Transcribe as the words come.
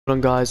Hello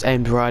guys,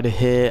 Aimed Rider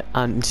here,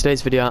 and in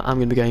today's video I'm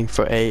going to be going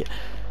for a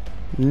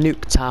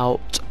nuked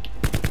out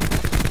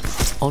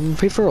on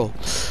free-for-all.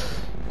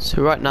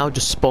 So right now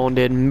just spawned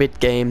in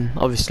mid-game,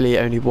 obviously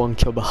only one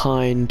kill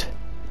behind,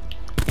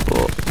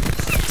 but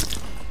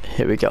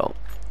here we go.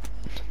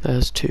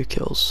 There's 2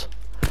 kills.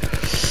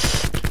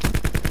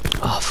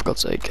 Oh, for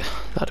God's sake,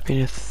 that'd have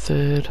been a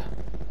third.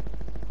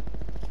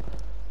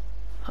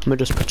 I'm going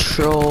to just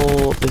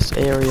patrol this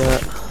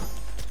area.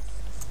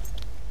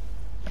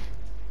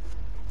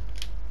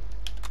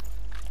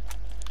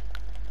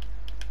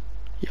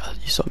 Yeah,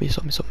 you saw me.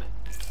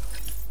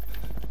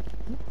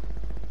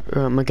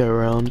 I'm gonna go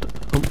around.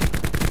 Oh.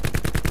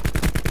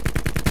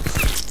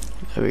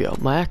 There we go.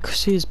 My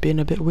accuracy has been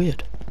a bit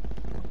weird.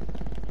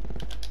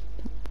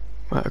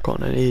 Right,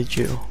 I need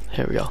you.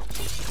 Here we go.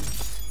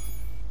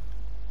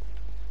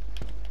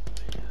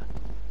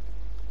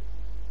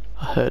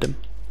 I heard him.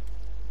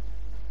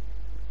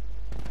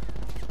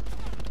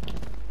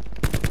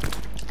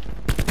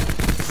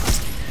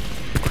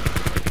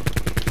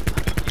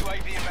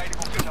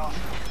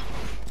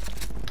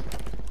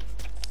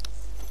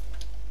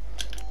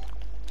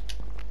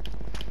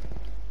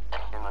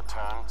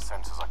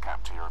 Sensors are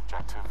capped to your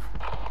objective.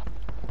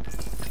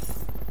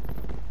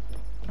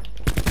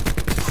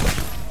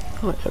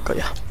 Oh, yeah, got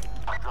ya.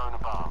 Drone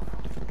above.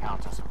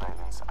 Counter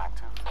surveillance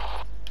active.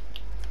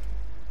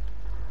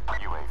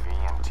 UAV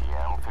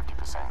MTL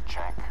 50%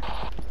 check.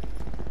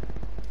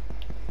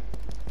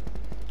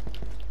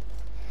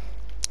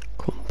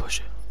 Come on, push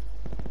it.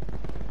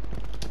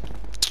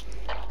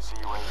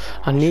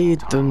 I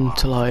need them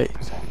to like.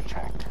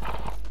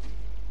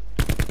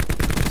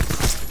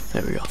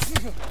 There we go.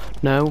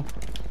 No.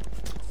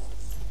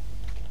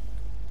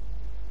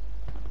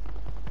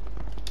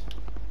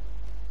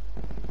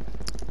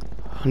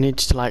 I need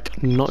to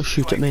like not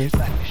shoot at me.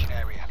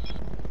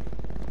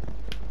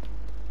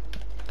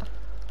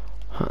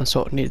 I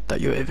sort of needed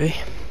that UAV.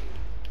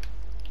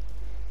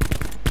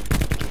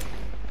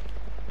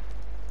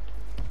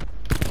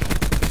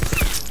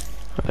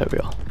 There we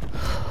go.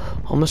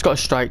 Almost got a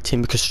strike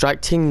team because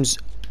strike teams,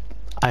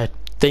 I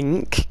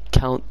think,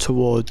 count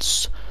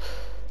towards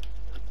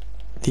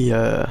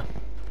the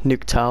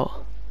nuked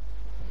out.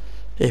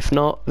 If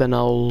not, then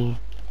I'll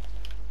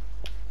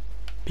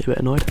be a bit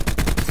annoyed.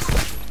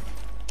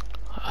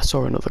 I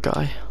saw another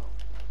guy.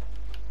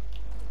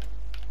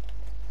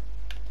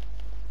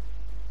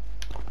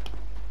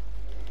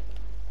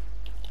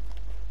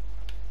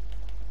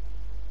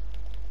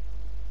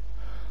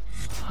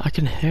 I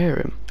can hear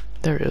him.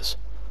 There he is.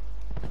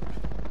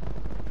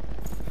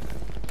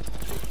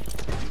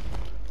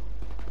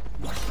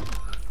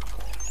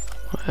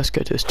 Right, let's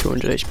go to this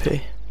 200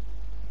 HP.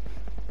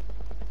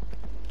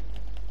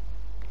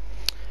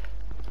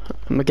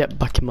 I'm gonna get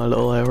back in my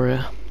little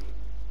area.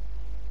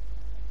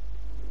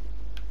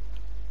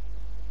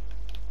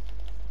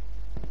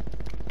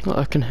 Oh,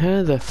 I can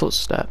hear their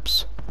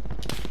footsteps.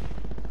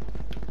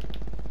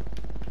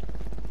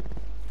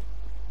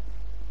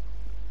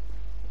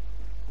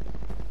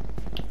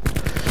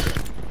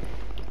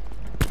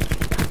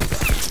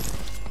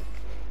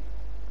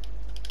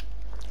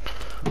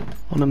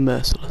 On a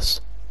merciless.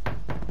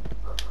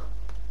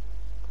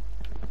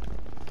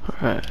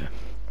 Alright.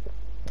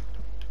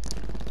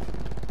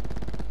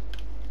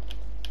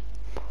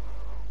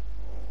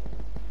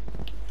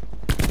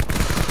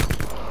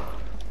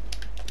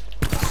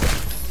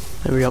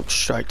 There we go,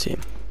 strike team.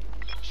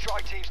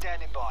 Strike team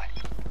standing by.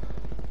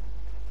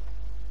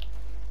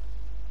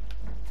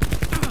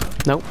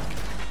 Nope.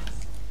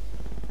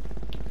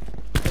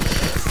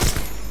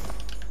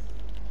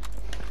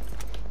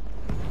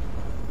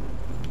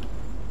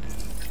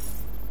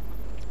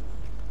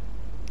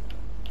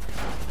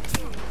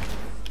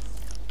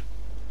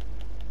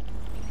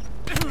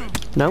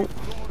 No.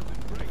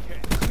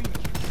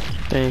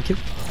 Thank you.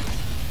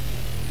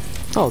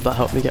 Oh, that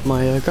helped me get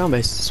my ground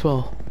base as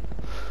well.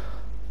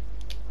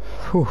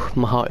 Whew,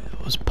 my heart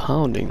was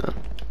pounding then.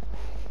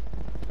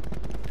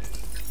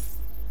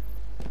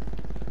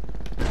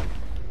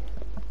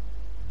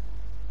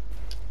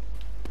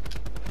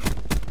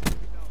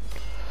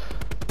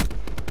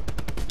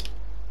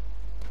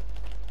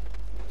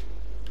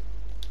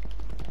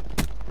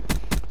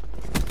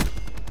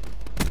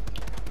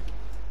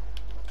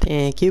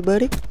 Thank you,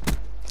 buddy.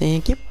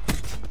 Thank you.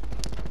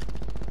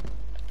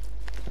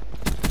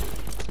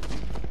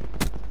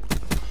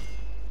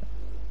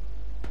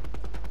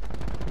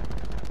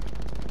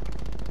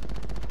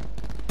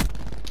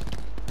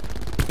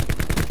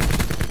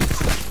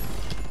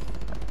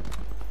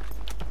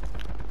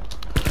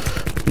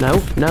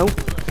 No, no.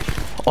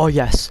 Oh,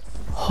 yes.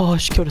 Oh,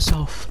 she killed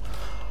herself.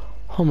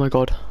 Oh my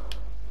god.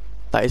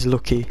 That is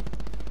lucky.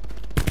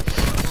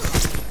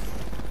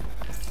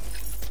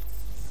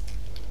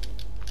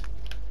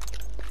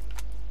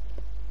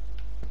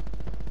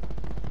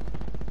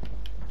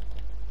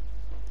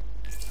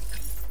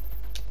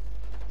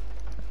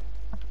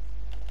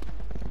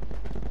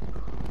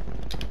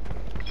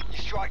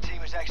 Your strike team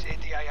has exited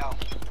the AO.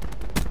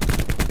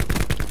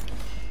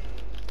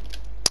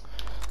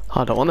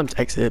 I don't want them to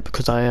exit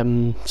because I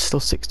am still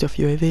 60 off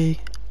UAV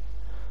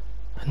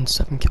and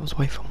 7 kills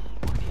away from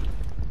body.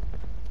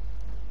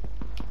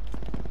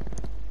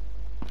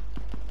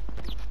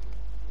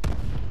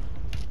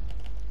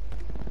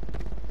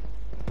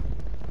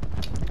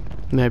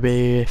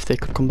 Maybe if they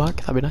could come back,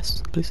 that'd be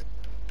nice, please.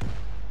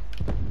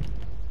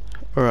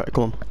 Alright,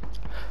 come on.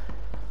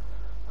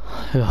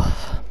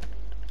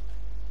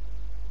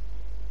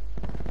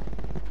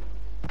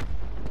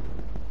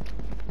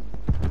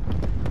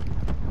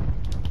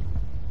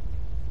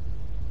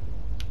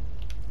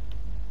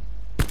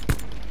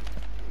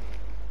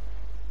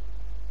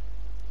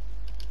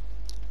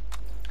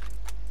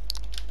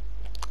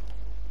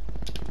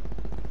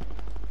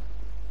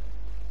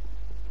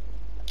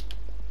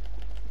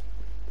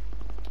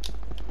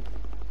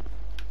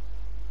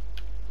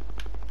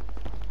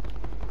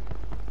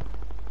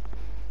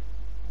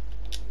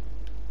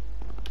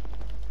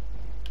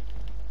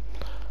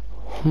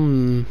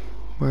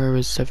 Where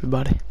is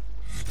everybody?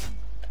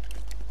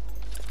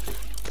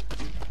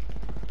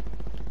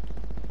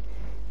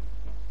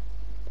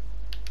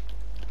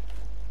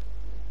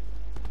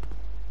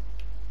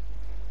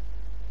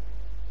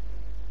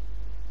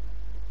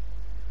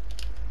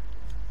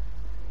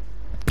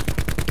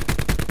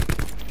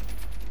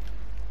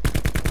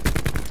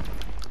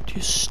 Did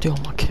you steal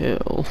my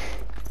kill?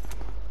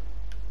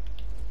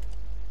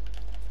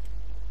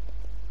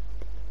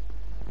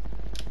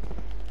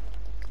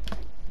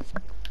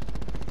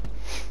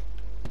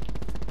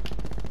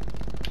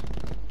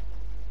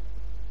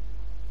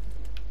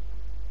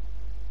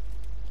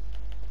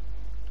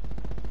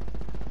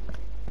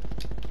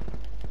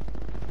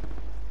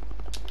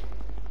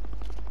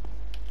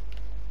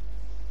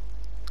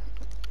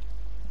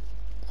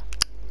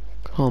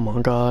 Come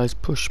on guys,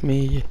 push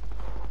me.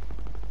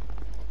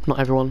 Not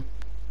everyone.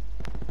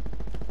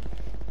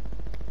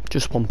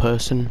 Just one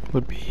person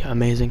would be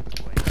amazing.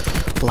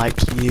 Like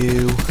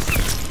you.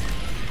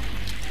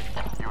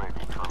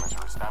 UAV perimeter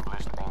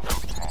established. Ain't no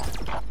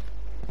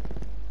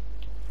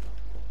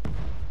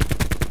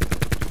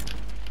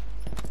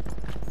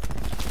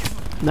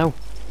 10. No.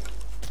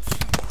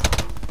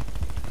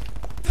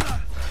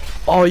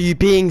 Are you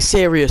being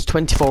serious?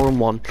 24 and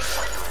 1.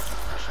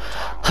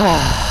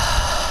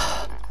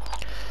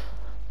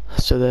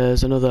 So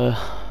there's another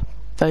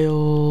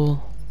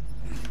fail.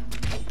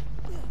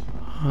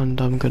 And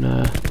I'm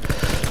gonna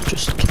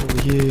just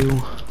kill you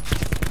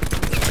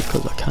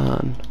because I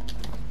can.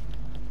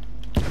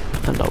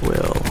 And I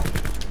will.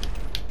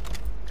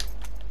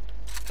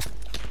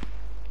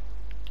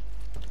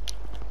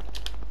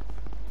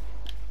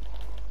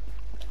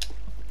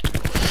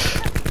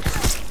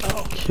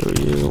 Kill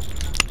you.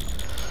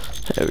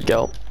 There we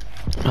go.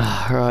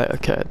 Right,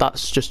 okay,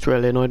 that's just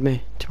really annoyed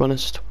me, to be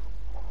honest.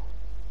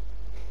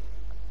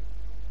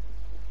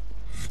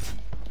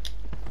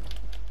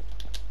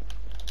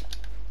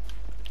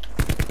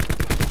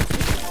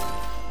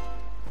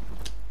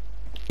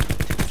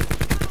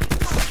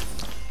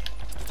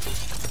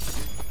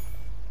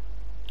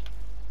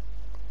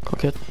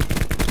 Cock it.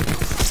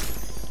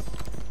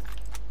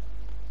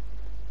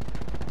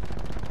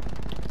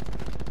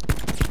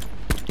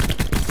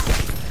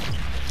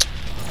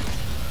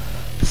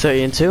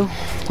 $30 and 2,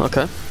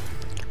 okay.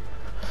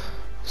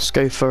 Let's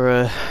go for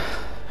a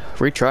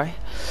retry.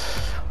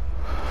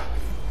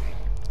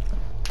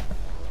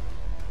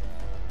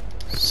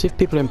 See if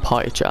people in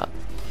party chat,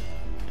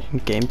 in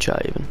game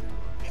chat even.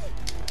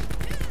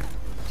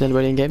 Is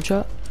anybody in game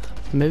chat?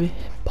 Maybe,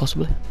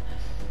 possibly.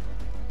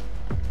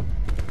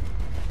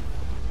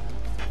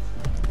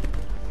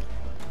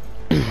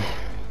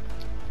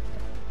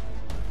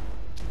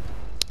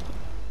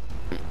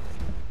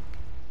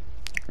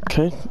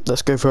 Okay,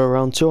 let's go for a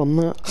round 2 on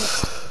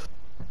that.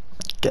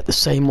 Get the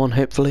same one,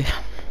 hopefully.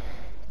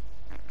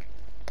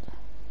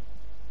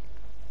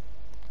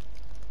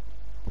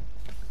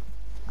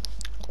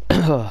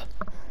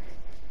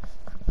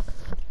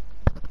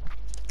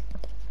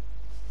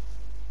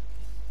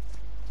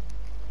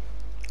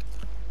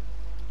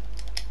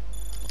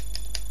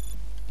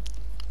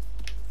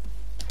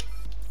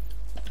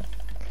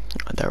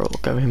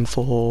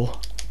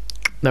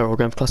 They're all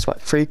going for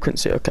classified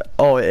frequency, okay.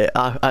 Oh,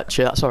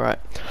 actually, that's alright.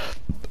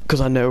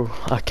 Because I know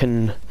I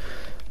can,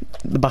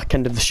 the back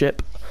end of the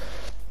ship,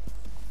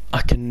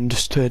 I can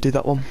just do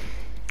that one.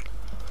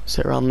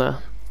 Sit around there.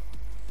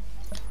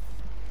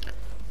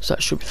 So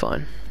that should be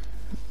fine.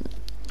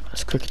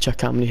 Let's quickly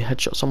check how many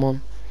headshots I'm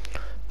on.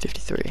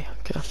 53,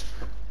 okay.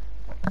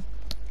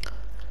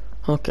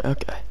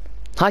 Okay.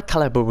 High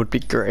caliber would be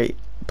great,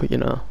 but you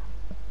know.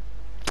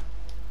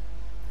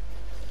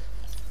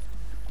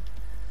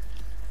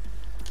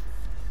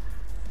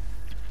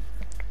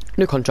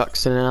 New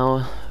contracts in an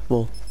hour.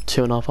 Well,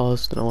 2.5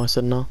 hours. Don't know why I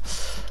said now.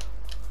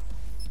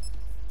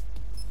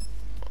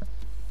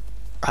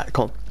 Right,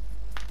 come on.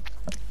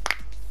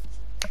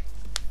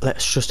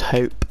 Let's just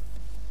hope.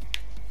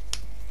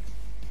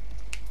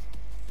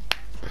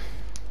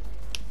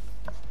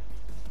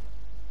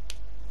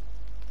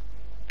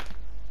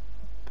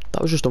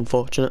 That was just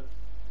unfortunate.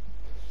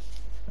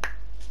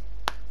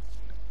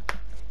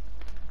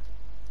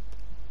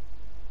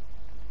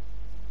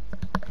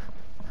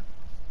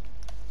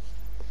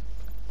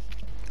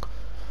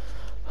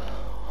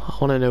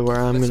 want to know where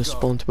I'm going to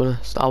spawn, to be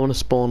honest. I want to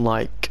spawn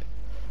like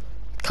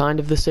kind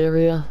of this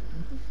area,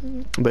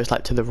 but it's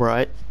like to the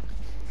right,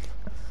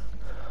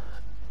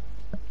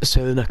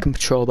 so then I can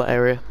patrol that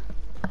area.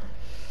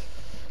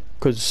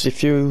 Because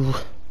if you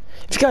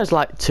guys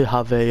like to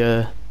have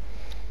a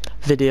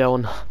video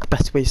on the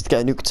best ways to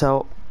get a nuked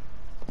out,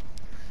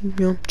 you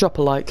know, drop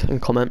a like and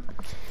comment,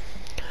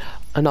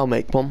 and I'll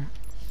make one.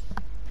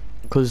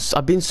 Because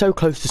I've been so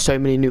close to so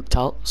many nuked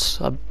outs,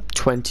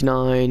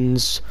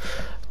 29s,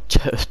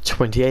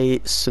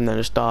 28s, and then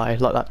just die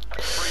like that.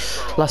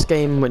 Last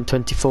game went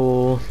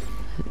 24.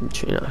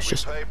 You know, it's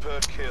just,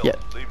 yeah.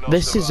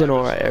 This is an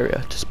alright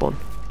area to spawn.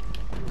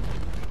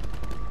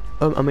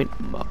 I mean,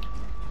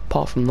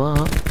 apart from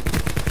that.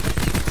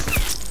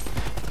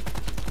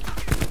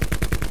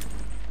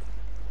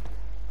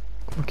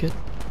 Okay.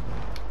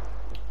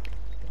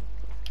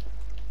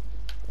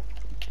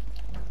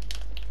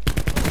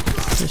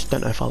 I just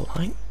don't know if I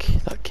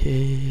like that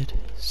kid.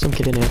 Some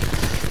kid in here.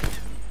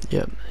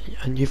 Yep,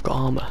 and you've got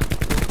armor.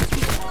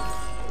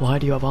 Why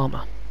do you have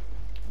armor?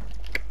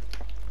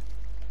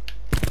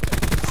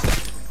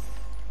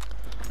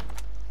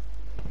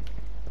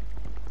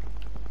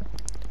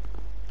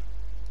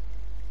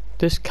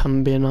 This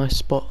can be a nice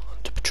spot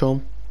to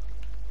patrol.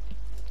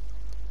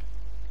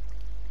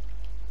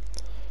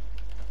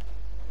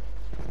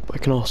 But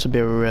it can also be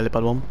a really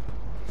bad one.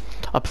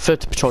 I prefer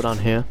to patrol down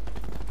here.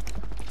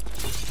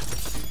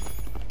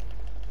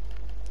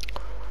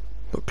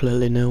 But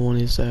clearly no one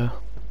is there.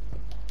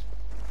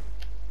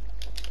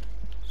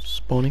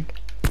 Spawning.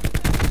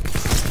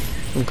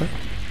 Okay.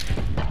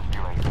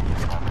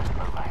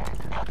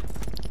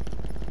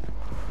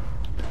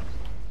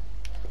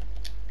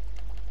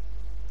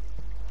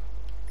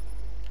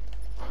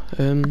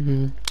 There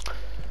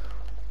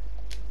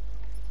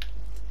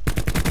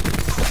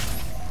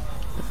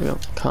we go.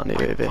 Can't do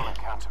UAV.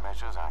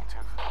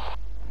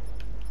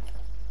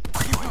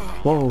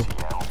 Whoa.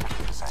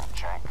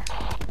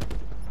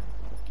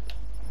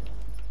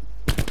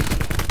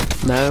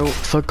 No,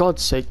 for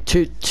God's sake,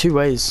 two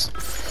ways.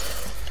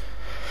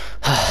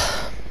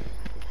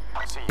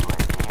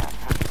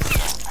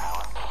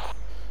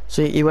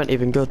 See, you weren't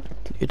even good.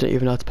 You didn't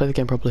even know how to play the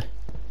game properly.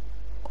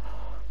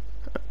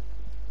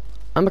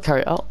 I'm gonna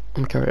carry it out.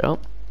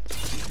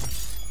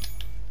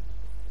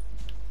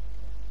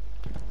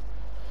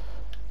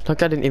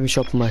 Like, I didn't even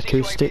show up on my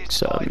acoustic,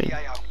 so I mean.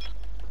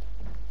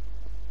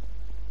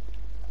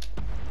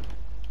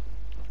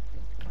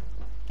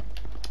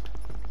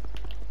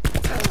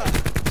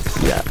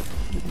 Yeah.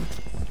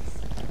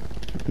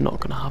 Not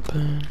gonna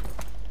happen.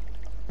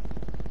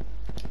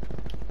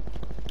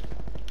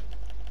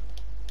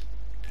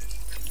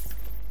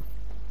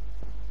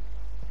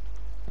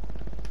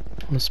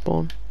 On the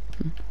spawn.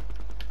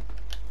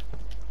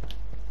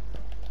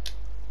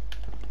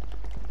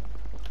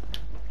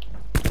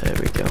 There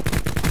we go.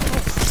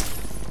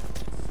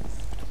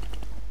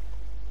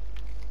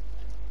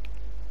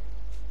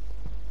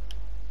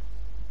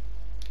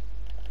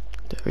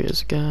 There he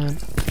is again.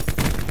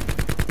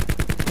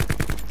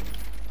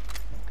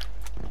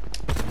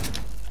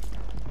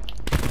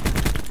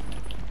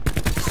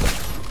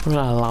 I'm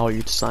gonna allow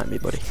you to snipe me,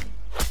 buddy.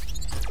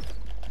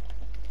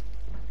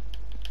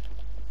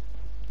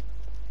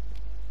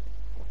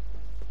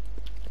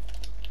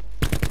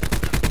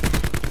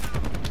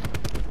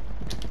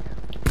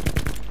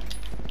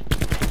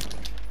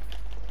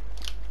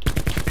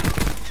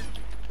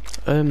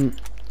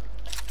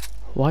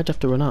 Why'd you have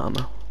to run out of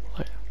ammo?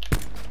 Like,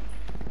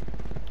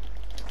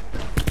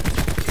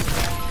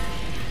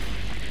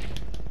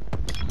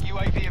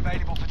 UAV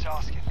available for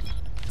tasking.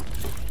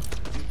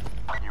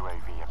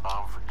 UAV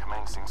above,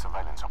 commencing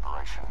surveillance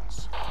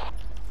operations.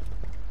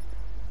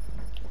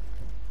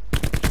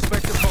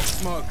 Expect a pop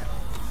smoke.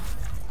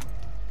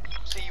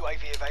 See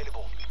UAV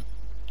available.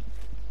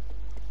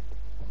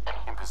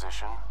 In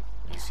position,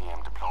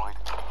 ECM deployed.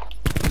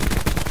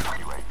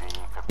 UAV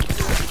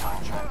 50%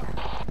 time check.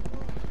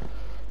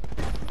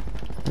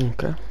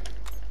 okay.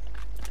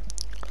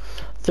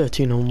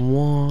 13 on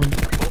 1. Multiple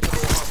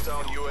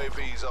hostile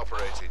UAVs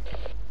operating.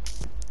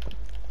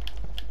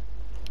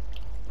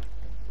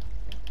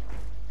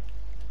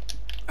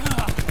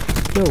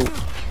 Yo,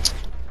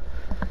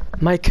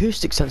 my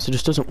acoustic sensor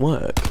just doesn't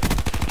work.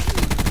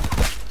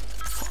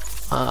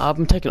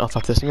 I'm taking it off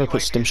after this. I'm gonna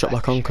put stim shot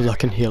back on because I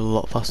can heal a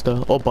lot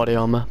faster. Or body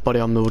armor. Body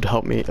armor would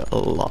help me a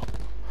lot.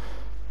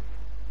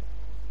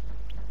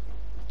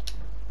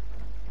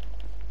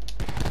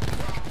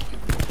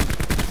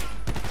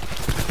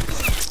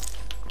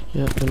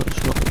 Yeah, they're not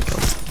just not gonna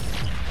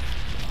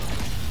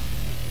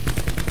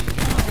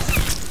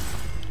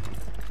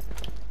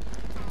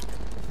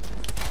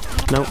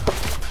go. Nope.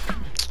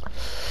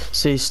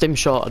 See, stim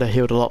shot would have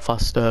healed a lot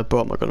faster,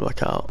 brought my gun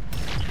back out.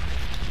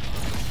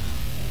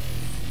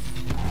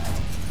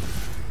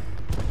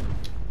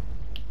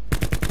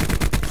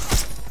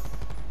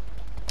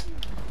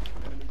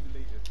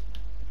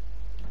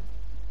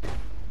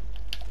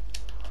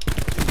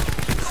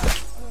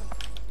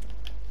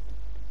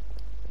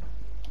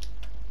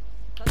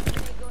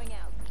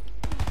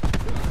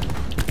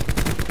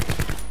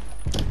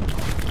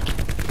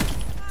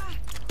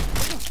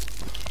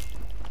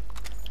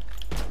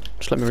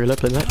 Just let me reload,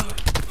 please, mate.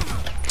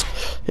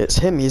 It's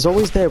him. He's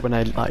always there when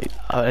I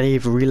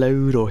either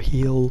reload or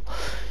heal.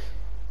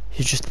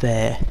 He's just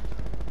there.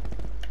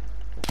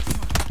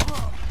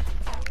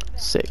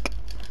 Sick.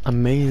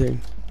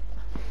 Amazing.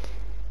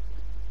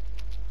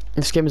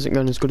 This game isn't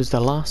going as good as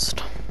the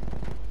last.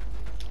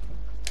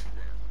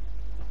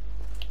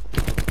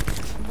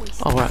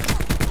 Alright.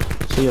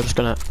 So you're just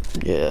gonna...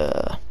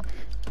 Yeah.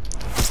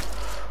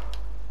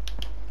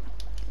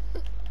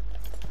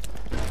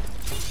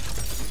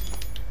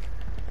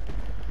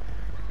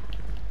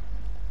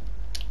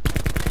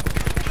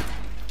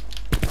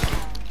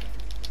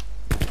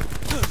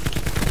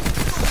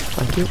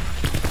 Thank you.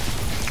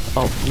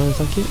 Oh, no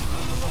thank you.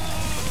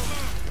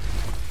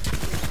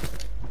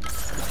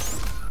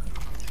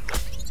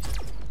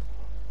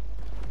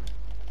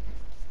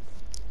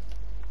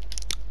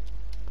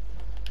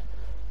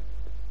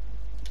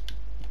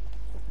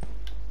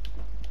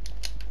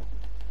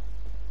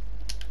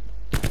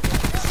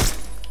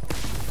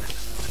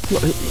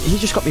 Look, he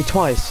just got me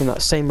twice in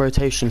that same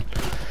rotation.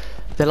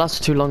 They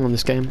lasted too long on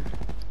this game.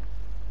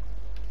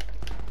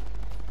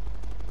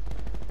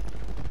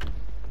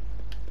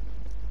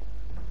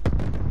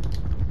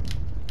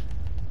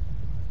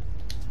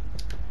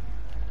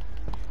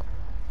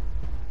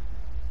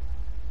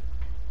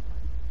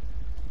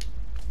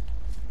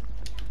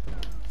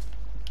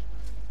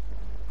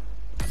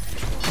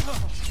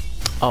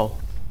 Oh.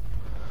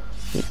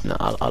 No,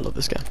 I love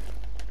this game.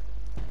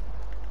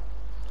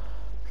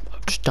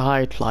 I've just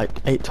died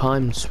like 8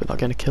 times without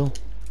getting a kill.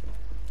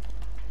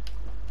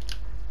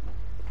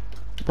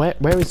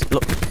 Where is it?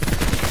 Look.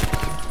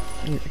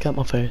 Get out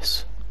my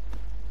face.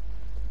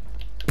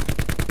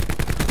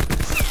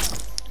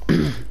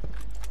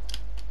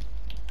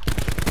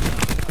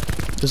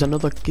 There's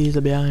another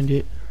geezer behind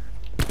it.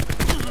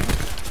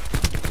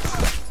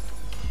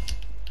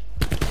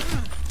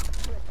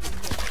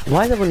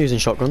 Why is everyone using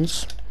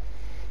shotguns?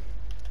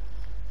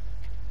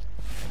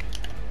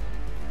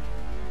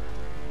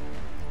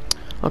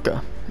 Okay.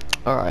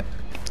 Alright.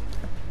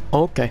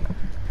 Okay.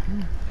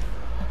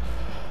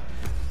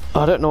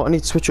 I don't know what I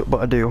need to switch up,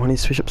 but I do. I need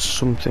to switch up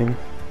something.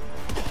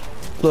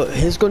 Look,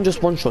 his gun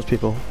just one-shots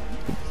people.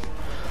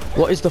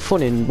 What is the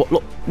fun in...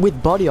 Look,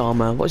 with body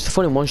armor, what is the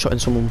fun in one-shotting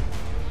someone?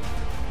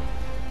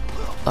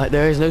 Like,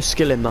 there is no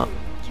skill in that.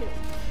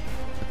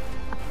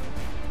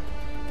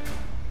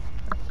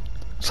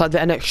 It's like the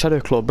NX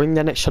Shadowclaw. Bring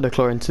the NX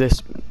Shadowclaw into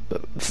this.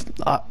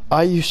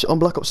 I used on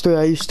Black Ops 3.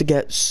 I used to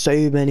get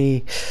so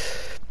many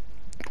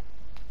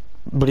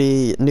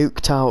bloody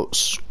nuked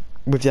outs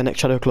with the NX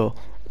Shadowclaw.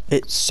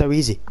 It's so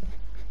easy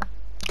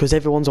because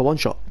everyone's a one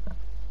shot.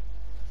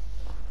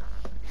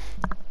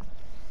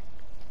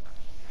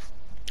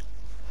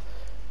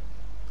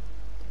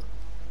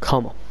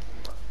 Come on,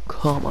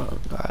 come on.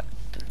 All right.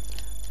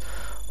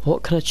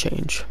 What can I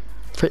change?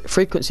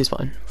 Frequency is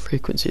fine.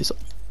 Frequency is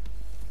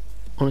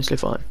honestly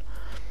fine.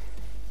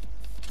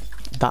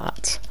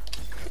 That.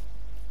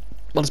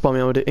 What does bomb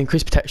me? I would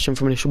increase protection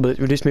from initial bullets,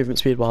 reduce movement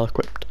speed while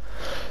equipped.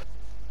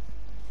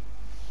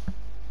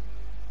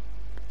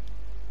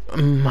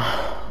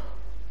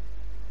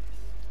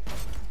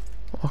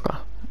 Okay.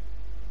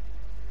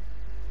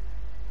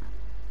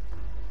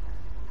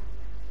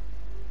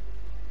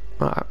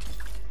 Alright.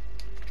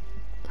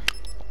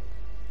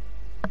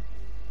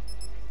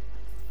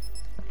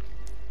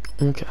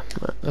 Okay,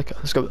 right, okay,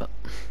 let's go with that.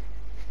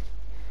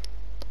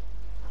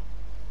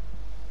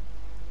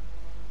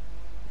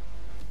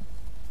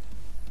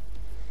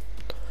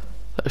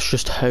 Let's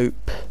just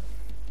hope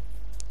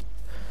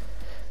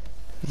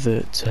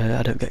that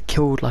I don't get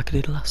killed like I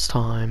did last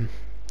time.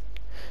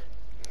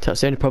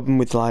 That's the only problem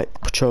with like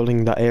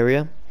patrolling that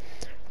area.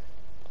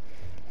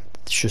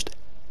 It's just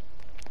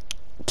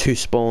 2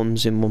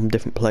 spawns in one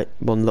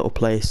little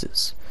place.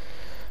 It's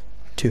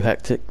too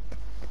hectic.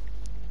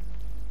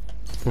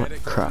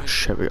 Right,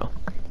 crash. Here we go.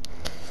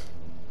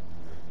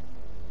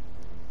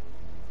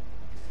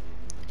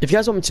 If you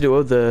guys want me to do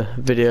other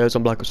videos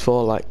on Black Ops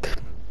 4, like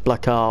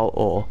Blackout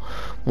or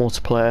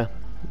multiplayer,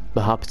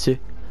 I'm happy to.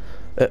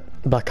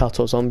 Blackout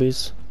or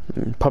zombies.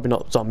 Probably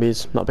not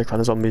zombies. Not a big fan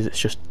of zombies. It's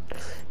just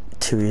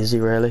too easy,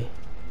 really.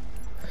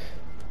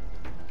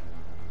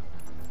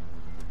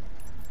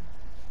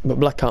 But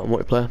Blackout and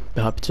multiplayer,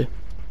 be happy to.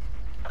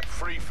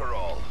 Free for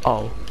all.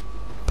 Oh,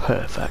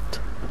 perfect.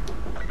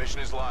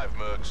 Mission is live,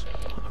 Mercs.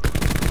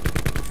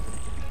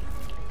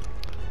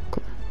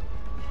 Cool.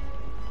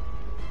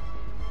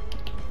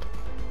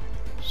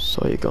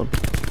 So you're gone.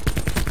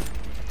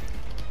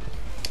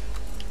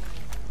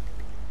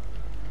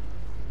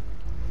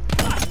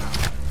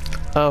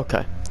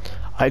 Okay,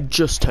 I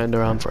just turned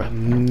around for a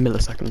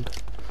millisecond.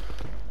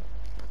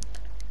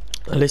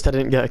 At least I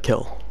didn't get a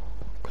kill,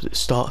 because it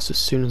starts as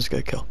soon as I get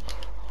a kill.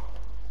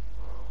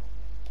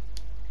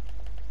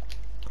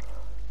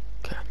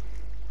 Okay.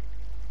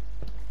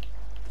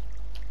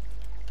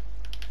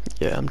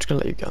 Yeah, I'm just gonna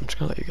let you go. I'm just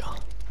gonna let you go.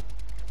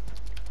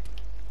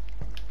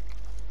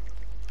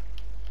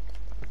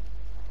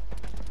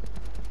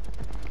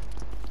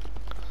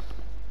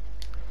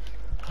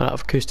 I don't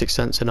have acoustic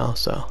sensor now,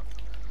 so.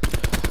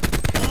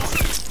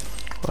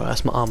 Alright,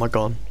 that's my armor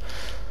gone.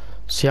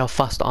 See how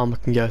fast armor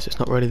can go, so it's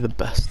not really the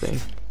best thing.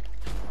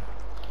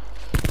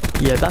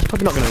 Yeah, that's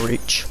probably not gonna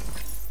reach.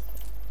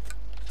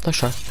 Let's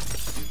try.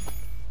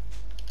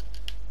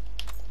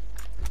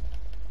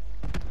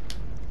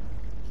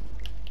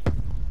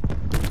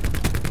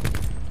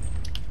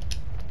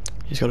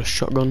 He's got a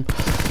shotgun.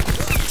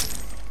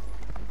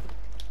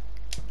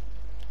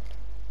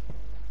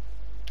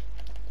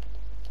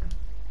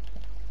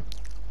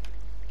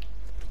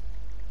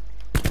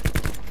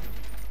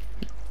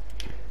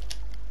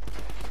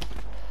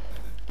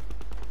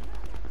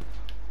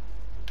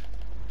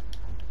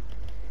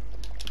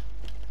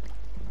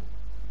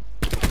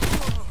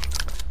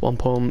 One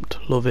pumped,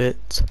 love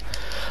it.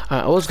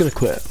 I was gonna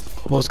quit.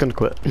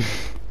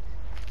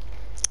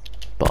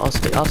 But I'll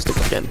stick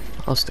again.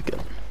 I'll stick it.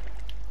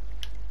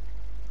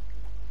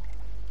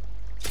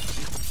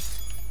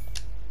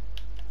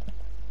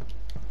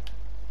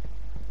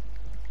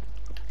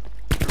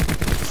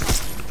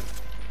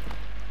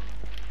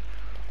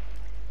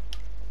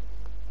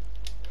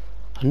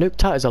 A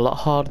Nuked is a lot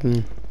harder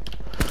than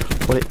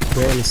what it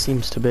really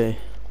seems to be.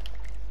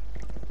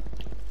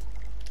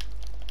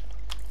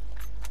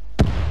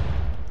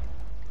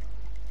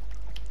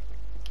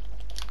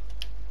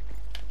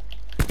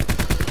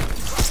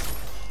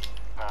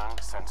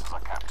 Sensors are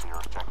capturing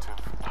your objective.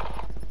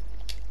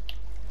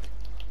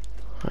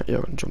 Right,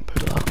 you're gonna jump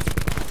over that.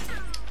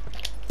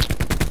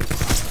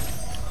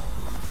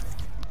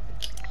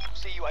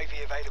 See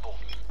UAV available.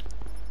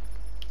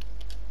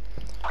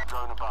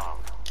 Drone above.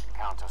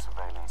 Counter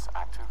surveillance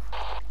active.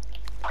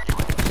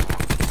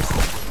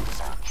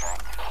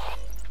 Check.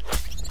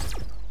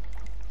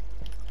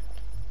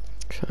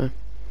 Okay.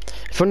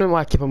 If you wondering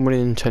why I keep on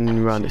running and turning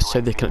around, it's so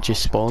they can actually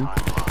spawn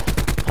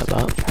like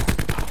that.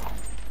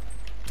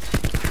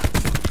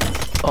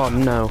 Oh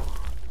no.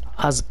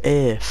 As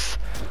if.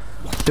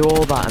 Do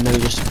all that and then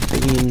he just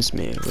beams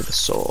me with a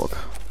sword.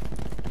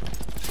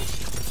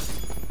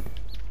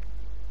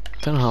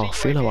 Don't know how I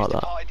feel about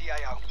that.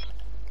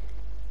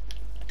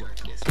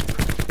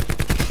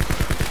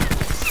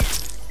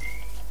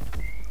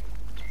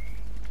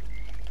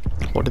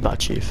 What did that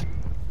achieve?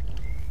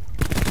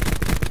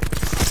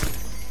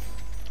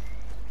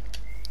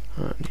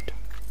 Right.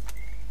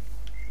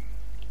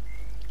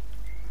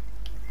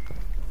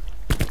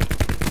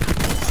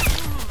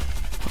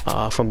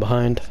 From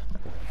behind.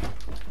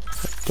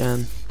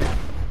 Again.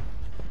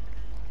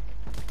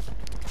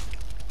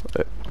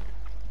 Wait.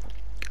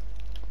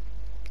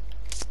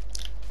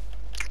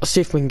 Let's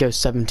see if we can go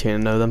 17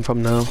 and know them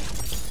from now.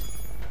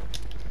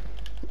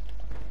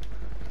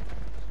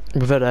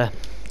 We've had a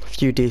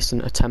few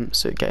decent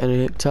attempts at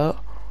getting it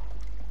out.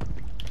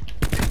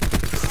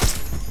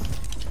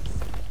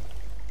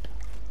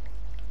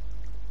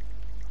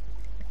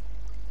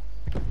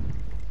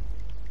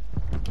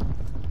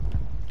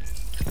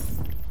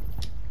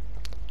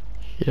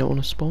 You don't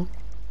want to spawn?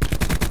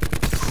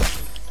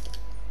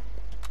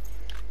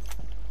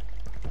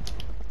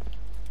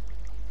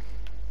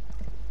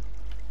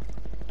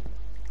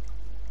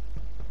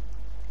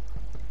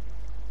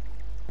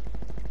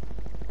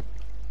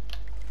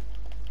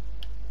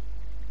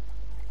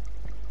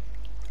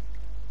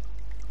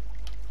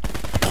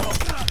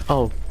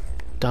 Oh,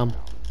 damn.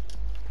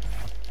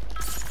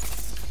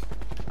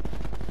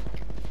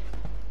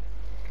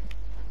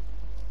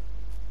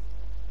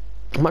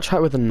 I might try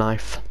it with a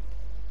knife.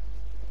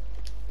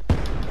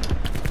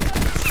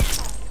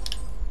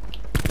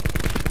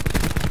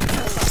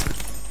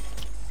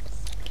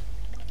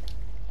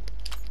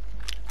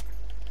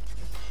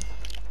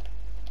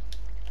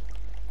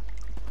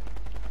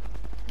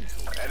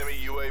 Enemy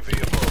UAV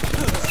above.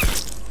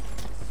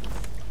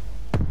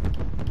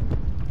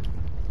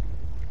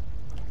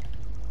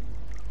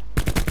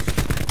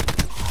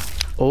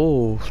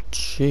 Oh,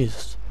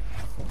 jeez.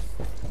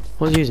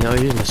 What was he using? I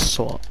was using a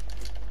sword.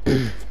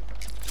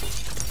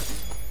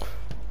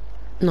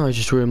 No, I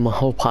just ruined my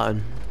whole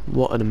pattern.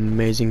 What an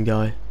amazing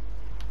guy.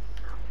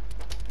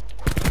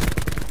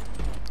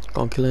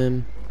 Go on, kill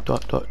him. Do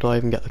I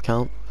even get the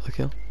count for the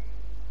kill?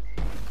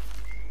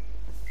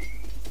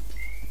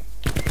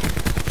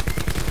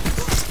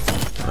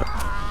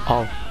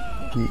 Oh,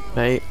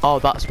 mate. Oh,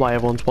 that's why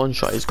everyone's one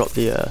shot. He's got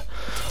the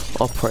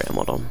operator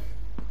mod on.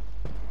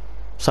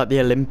 It's like the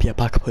Olympia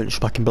pack-a-punch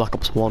back in Black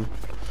Ops 1.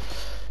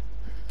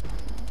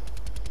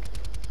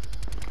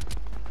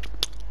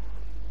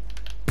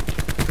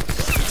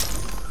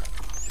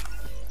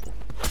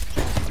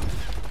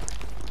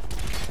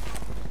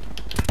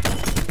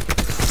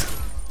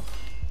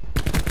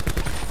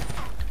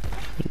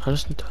 I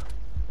just need to...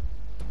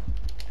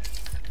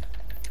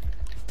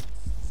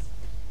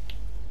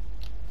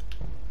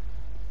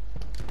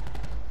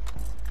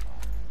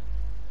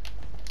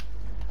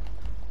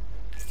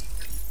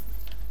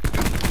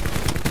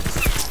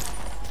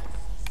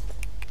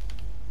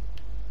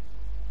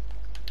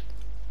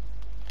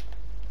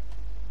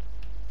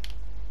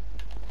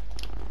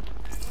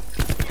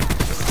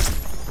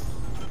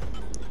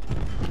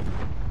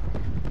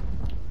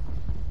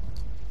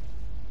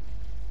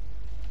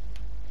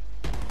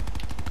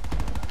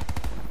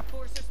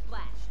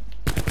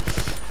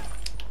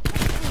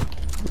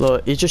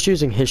 Look, he's just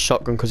using his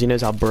shotgun because he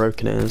knows how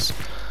broken it is.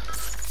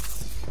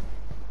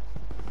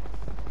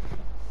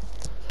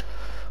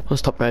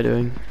 What's top guy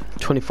doing?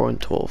 24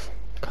 and 12.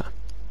 Okay.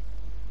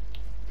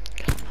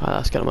 Alright,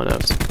 that's getting on my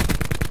nerves.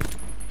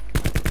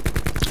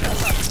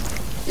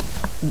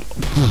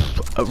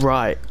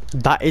 Right,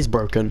 that is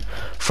broken.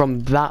 From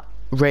that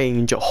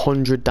range,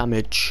 100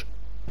 damage.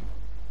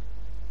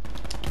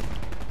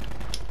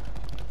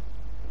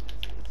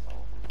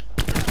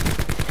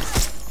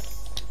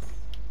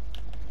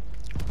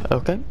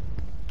 Okay.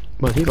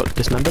 Well, he got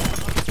dismembered.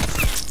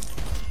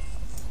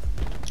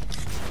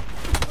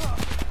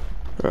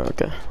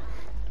 Okay.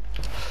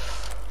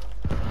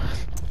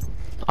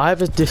 I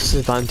have a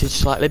disadvantage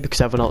slightly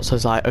because everyone else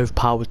has like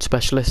overpowered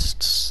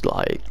specialists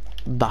like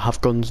that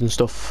have guns and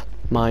stuff.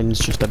 Mine's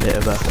just a bit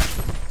of a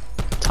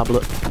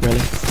tablet, really.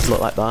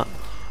 Look like that.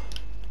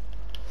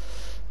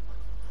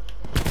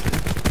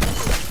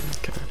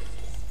 Okay.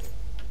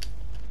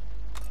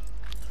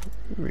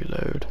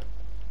 Reload.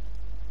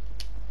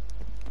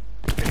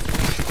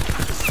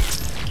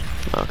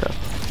 Okay.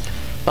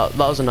 That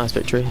was a nice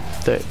victory.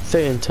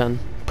 30 and 10.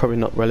 Probably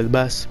not really the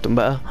best. Done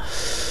better.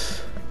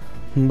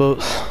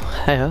 But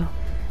hey,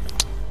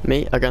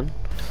 me again.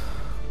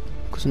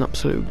 Because an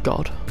absolute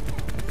god.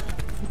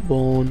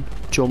 1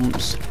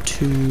 jumps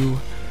 2.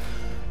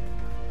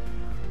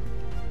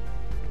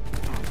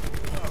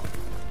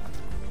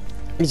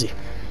 Easy.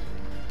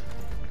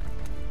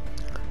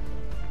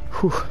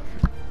 Whew.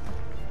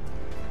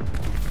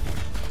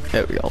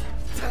 There we go.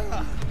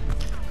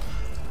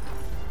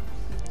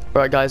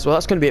 Right guys, well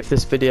that's going to be it for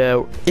this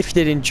video. If you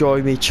did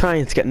enjoy me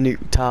trying to get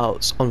nuked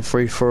out on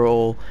free for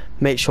all,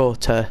 make sure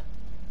to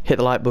hit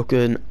the like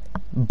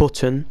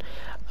button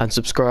and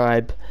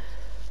subscribe.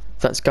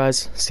 Thanks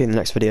guys, see you in the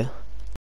next video.